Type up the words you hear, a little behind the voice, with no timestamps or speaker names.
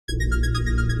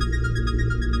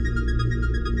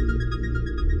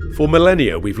For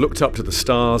millennia, we've looked up to the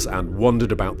stars and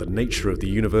wondered about the nature of the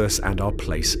universe and our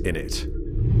place in it.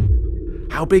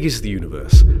 How big is the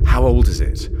universe? How old is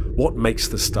it? What makes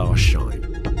the stars shine?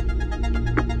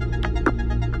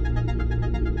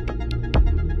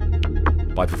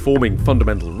 By performing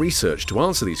fundamental research to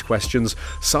answer these questions,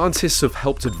 scientists have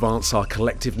helped advance our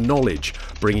collective knowledge,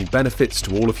 bringing benefits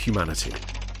to all of humanity.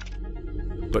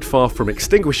 But far from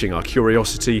extinguishing our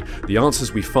curiosity, the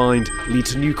answers we find lead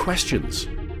to new questions.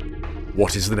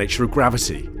 What is the nature of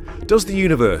gravity? Does the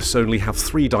universe only have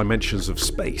 3 dimensions of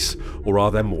space, or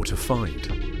are there more to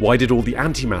find? Why did all the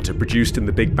antimatter produced in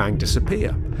the Big Bang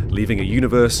disappear, leaving a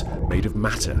universe made of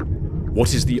matter?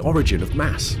 What is the origin of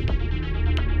mass?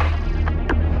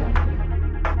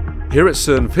 Here at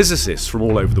CERN, physicists from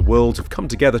all over the world have come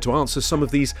together to answer some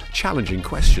of these challenging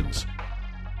questions.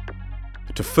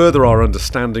 To further our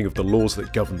understanding of the laws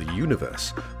that govern the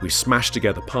universe, we smash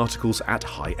together particles at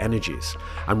high energies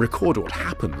and record what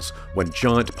happens when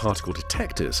giant particle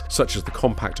detectors, such as the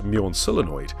Compact Muon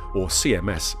Solenoid or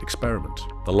CMS Experiment.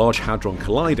 The Large Hadron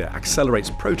Collider accelerates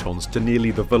protons to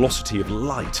nearly the velocity of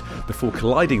light before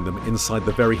colliding them inside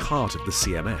the very heart of the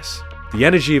CMS. The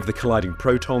energy of the colliding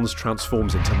protons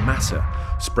transforms into matter,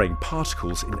 spraying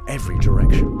particles in every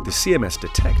direction. The CMS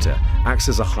detector acts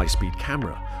as a high-speed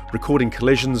camera, recording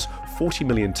collisions 40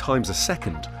 million times a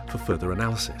second for further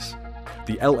analysis.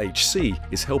 The LHC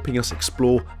is helping us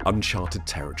explore uncharted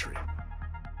territory.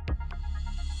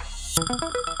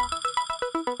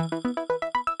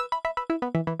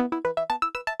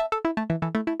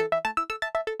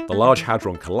 The Large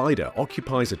Hadron Collider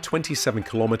occupies a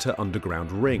 27-kilometre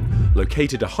underground ring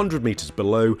located 100 metres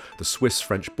below the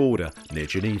Swiss-French border near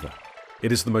Geneva.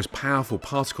 It is the most powerful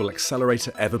particle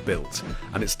accelerator ever built,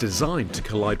 and it's designed to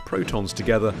collide protons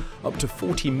together up to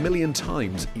 40 million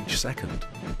times each second.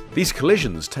 These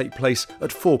collisions take place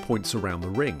at 4 points around the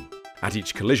ring. At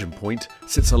each collision point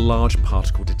sits a large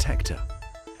particle detector.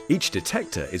 Each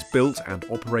detector is built and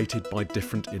operated by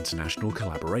different international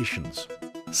collaborations.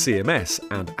 CMS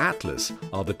and Atlas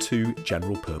are the 2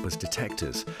 general-purpose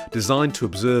detectors, designed to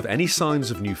observe any signs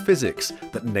of new physics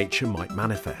that nature might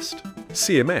manifest.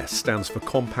 CMS stands for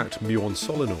Compact Muon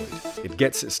Solenoid. It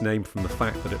gets its name from the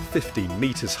fact that at 15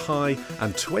 metres high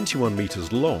and 21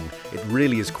 metres long, it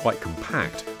really is quite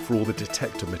compact for all the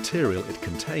detector material it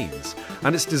contains,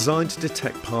 and it's designed to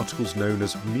detect particles known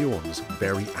as muons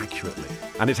very accurately.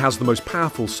 And it has the most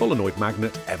powerful solenoid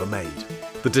magnet ever made.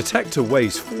 The detector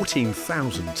weighs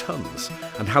 14,000 tonnes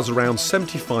and has around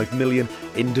 75 million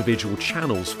individual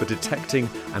channels for detecting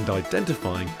and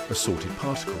identifying assorted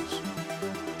particles.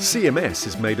 CMS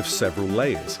is made of several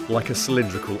layers, like a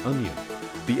cylindrical onion.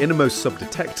 The innermost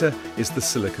subdetector is the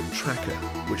silicon tracker,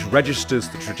 which registers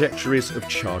the trajectories of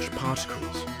charged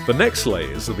particles. The next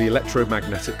layers are the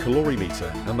electromagnetic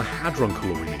calorimeter and the hadron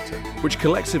calorimeter, which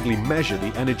collectively measure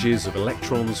the energies of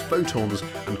electrons, photons,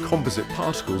 and composite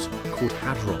particles called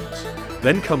hadrons.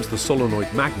 Then comes the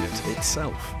solenoid magnet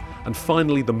itself, and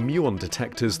finally the muon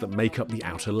detectors that make up the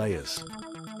outer layers.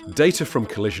 Data from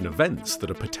collision events that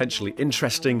are potentially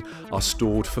interesting are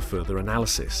stored for further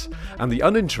analysis, and the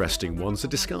uninteresting ones are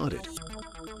discarded.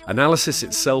 Analysis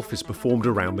itself is performed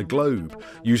around the globe,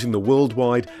 using the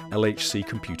worldwide LHC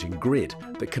computing grid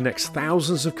that connects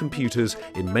thousands of computers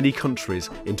in many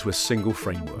countries into a single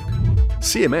framework.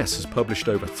 CMS has published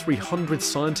over 300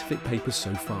 scientific papers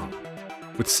so far,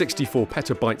 with 64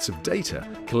 petabytes of data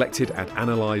collected and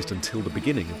analysed until the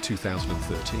beginning of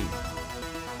 2013.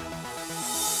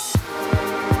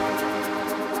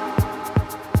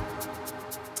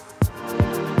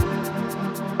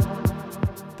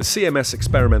 The CMS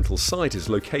experimental site is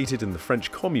located in the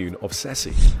French commune of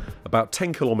Cessy, about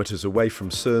 10 kilometres away from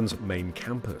CERN's main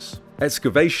campus.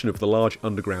 Excavation of the large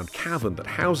underground cavern that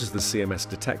houses the CMS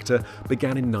detector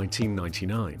began in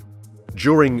 1999.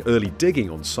 During early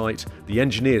digging on site, the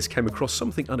engineers came across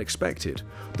something unexpected: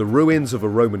 the ruins of a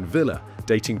Roman villa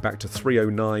dating back to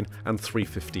 309 and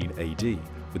 315 AD,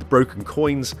 with broken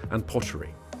coins and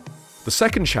pottery. The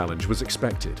second challenge was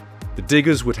expected. The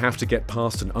diggers would have to get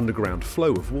past an underground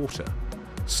flow of water.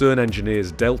 CERN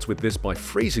engineers dealt with this by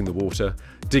freezing the water,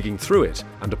 digging through it,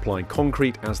 and applying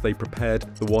concrete as they prepared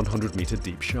the 100-metre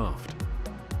deep shaft.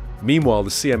 Meanwhile, the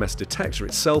CMS detector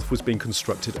itself was being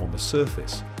constructed on the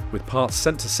surface, with parts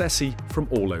sent to Cessy from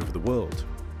all over the world.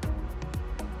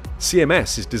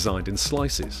 CMS is designed in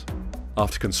slices.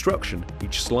 After construction,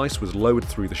 each slice was lowered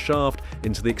through the shaft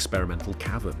into the experimental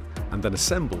cavern, and then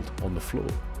assembled on the floor.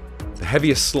 The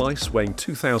heaviest slice, weighing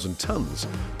 2,000 tonnes,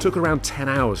 took around 10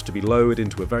 hours to be lowered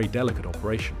into a very delicate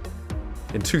operation.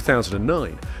 In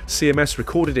 2009, CMS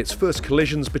recorded its first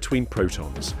collisions between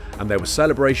protons, and there were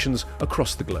celebrations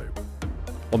across the globe.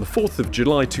 On the 4th of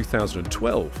July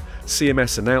 2012,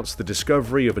 CMS announced the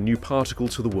discovery of a new particle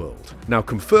to the world, now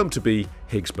confirmed to be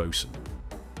Higgs boson.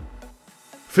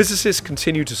 Physicists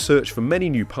continue to search for many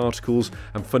new particles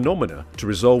and phenomena to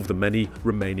resolve the many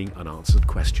remaining unanswered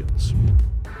questions.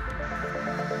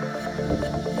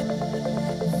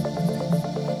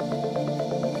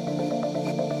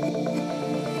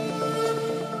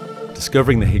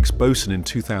 Discovering the Higgs boson in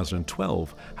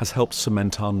 2012 has helped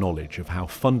cement our knowledge of how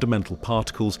fundamental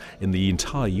particles in the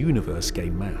entire universe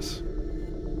gain mass.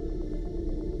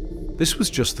 This was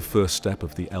just the first step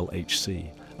of the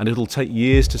LHC, and it'll take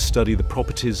years to study the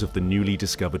properties of the newly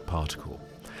discovered particle.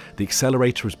 The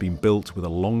accelerator has been built with a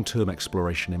long-term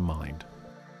exploration in mind.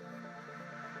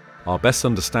 Our best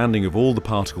understanding of all the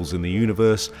particles in the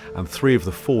universe and 3 of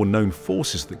the 4 known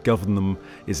forces that govern them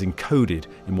is encoded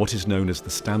in what is known as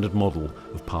the standard model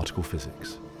of particle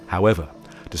physics. However,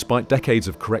 despite decades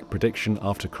of correct prediction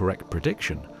after correct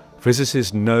prediction,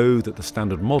 physicists know that the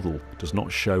standard model does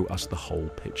not show us the whole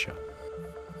picture.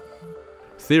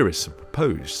 Theorists have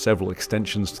proposed several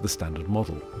extensions to the standard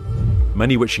model,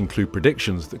 many which include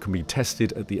predictions that can be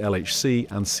tested at the LHC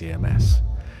and CMS.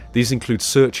 These include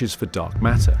searches for dark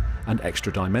matter and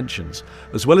extra dimensions,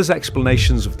 as well as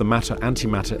explanations of the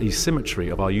matter-antimatter asymmetry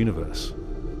of our universe.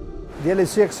 The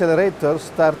LHC accelerator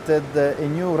started a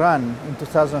new run in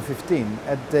 2015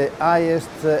 at the highest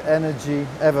energy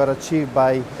ever achieved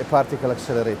by a particle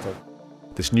accelerator.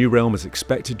 This new realm is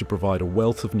expected to provide a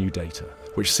wealth of new data,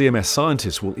 which CMS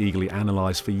scientists will eagerly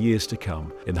analyse for years to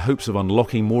come in the hopes of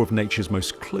unlocking more of nature's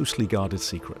most closely guarded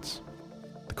secrets.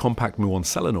 The compact muon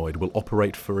solenoid will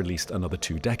operate for at least another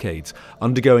 2 decades,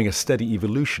 undergoing a steady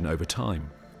evolution over time.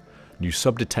 New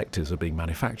subdetectors are being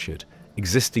manufactured,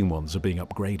 existing ones are being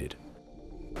upgraded.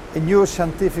 A new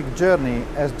scientific journey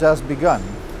has just begun,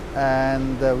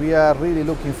 and we are really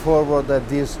looking forward to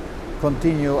this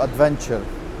continued adventure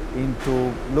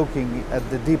into looking at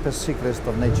the deepest secrets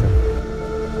of nature.